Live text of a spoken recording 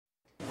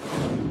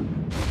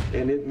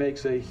and it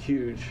makes a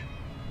huge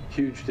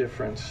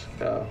difference.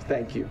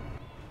 Thank you.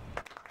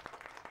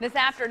 This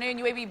afternoon,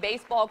 UAB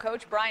baseball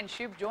coach Brian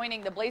Shoup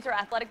joining the Blazer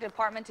Athletic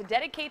Department to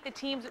dedicate the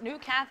team's new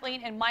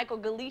Kathleen and Michael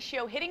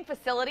Gallichio hitting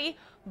facility,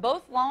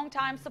 both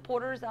longtime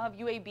supporters of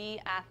UAB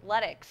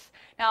athletics.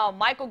 Now,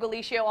 Michael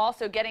Gallichio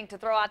also getting to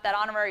throw out that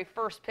honorary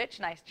first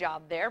pitch. Nice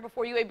job there.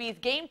 Before UAB's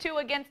Game 2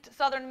 against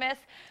Southern Miss,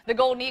 the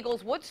Golden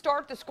Eagles would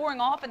start the scoring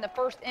off in the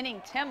first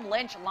inning. Tim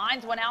Lynch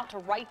lines one out to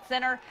right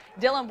center.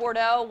 Dylan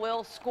Bordeaux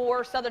will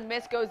score. Southern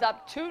Miss goes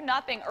up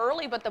 2-0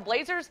 early, but the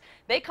Blazers,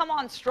 they come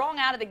on strong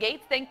out of the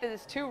gates. Think that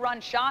this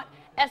two-run shot.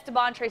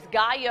 Esteban Trace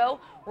Gallo,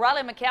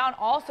 Riley McCown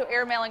also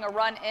airmailing a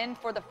run in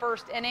for the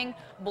first inning.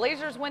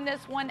 Blazers win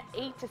this one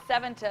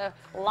 8-7 to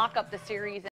lock up the series.